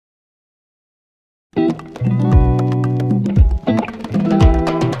So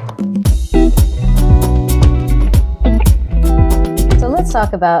let's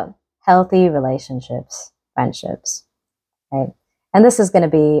talk about healthy relationships, friendships, right? And this is going to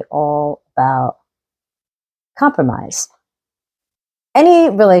be all about compromise. Any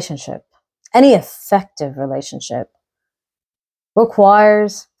relationship, any effective relationship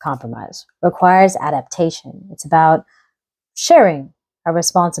requires compromise, requires adaptation. It's about sharing a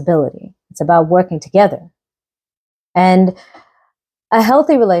responsibility. It's about working together. And a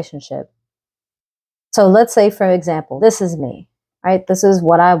healthy relationship. So let's say, for example, this is me, right? This is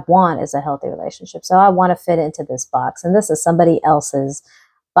what I want is a healthy relationship. So I want to fit into this box. And this is somebody else's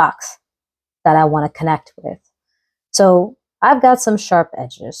box that I want to connect with. So I've got some sharp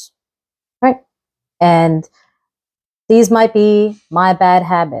edges, right? And these might be my bad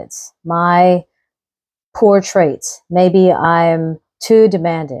habits, my poor traits. Maybe I'm too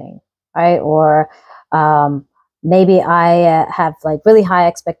demanding, right? Or maybe I have like really high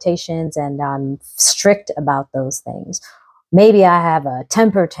expectations and I'm strict about those things. Maybe I have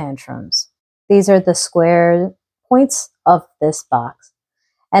temper tantrums. These are the square points of this box.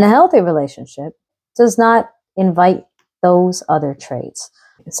 And a healthy relationship does not invite those other traits.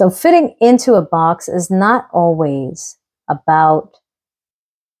 So fitting into a box is not always about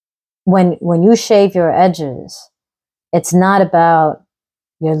when you shave your edges, it's not about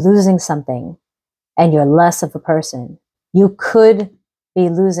you're losing something and you're less of a person. You could be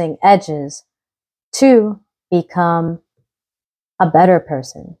losing edges to become a better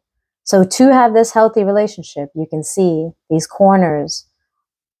person. So to have this healthy relationship, you can see these corners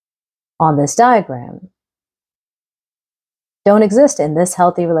on this diagram don't exist in this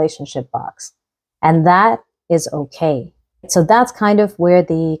healthy relationship box. And that is okay. So that's kind of where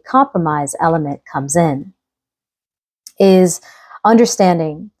the compromise element comes in, is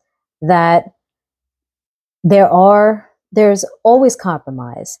understanding that there's always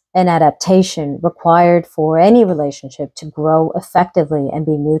compromise and adaptation required for any relationship to grow effectively and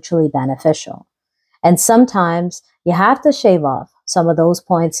be mutually beneficial. And sometimes you have to shave off some of those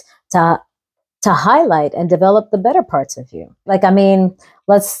points to highlight and develop the better parts of you. Like, I mean,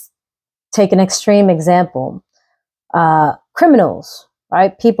 let's take an extreme example. Criminals,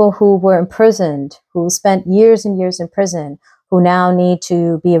 right? People who were imprisoned, who spent years and years in prison, who now need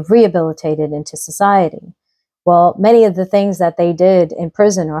to be rehabilitated into society. Well, many of the things that they did in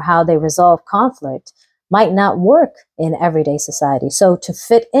prison or how they resolve conflict might not work in everyday society. So to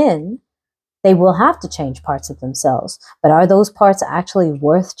fit in, they will have to change parts of themselves. But are those parts actually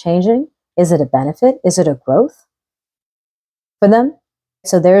worth changing? Is it a benefit? Is it a growth for them?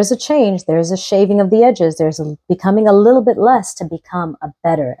 So there is a change, there's a shaving of the edges, there's becoming a little bit less to become a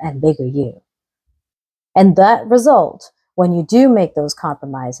better and bigger you. And that result, when you do make those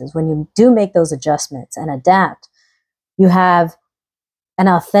compromises, when you do make those adjustments and adapt, you have an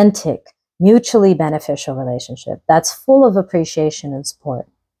authentic, mutually beneficial relationship that's full of appreciation and support,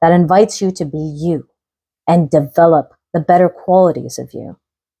 that invites you to be you and develop the better qualities of you.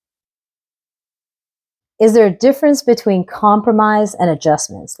 Is there a difference between compromise and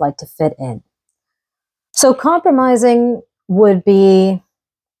adjustments, like to fit in? So compromising would be,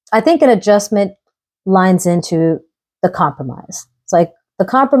 I think an adjustment lines into the compromise. It's like the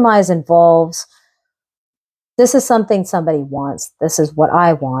compromise involves, this is something somebody wants, this is what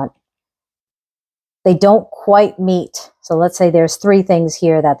I want. They don't quite meet. So let's say there's 3 things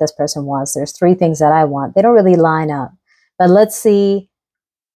here that this person wants, there's 3 things that I want. They don't really line up. But let's see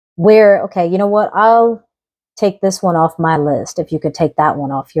where, okay, you know what, I'll take this one off my list if you could take that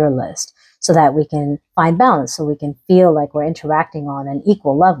one off your list, so that we can find balance, so we can feel like we're interacting on an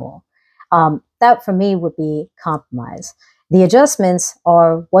equal level. That for me would be compromise. The adjustments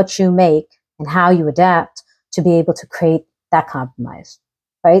are what you make and how you adapt to be able to create that compromise,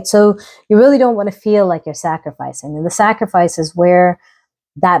 right? So you really don't want to feel like you're sacrificing. And the sacrifice is where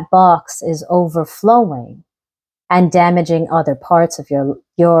that box is overflowing and damaging other parts of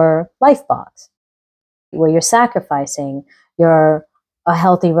your life box, where you're sacrificing a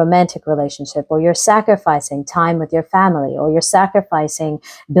healthy romantic relationship, or you're sacrificing time with your family, or you're sacrificing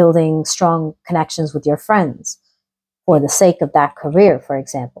building strong connections with your friends for the sake of that career, for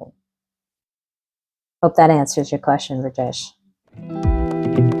example. Hope that answers your question, Rajesh.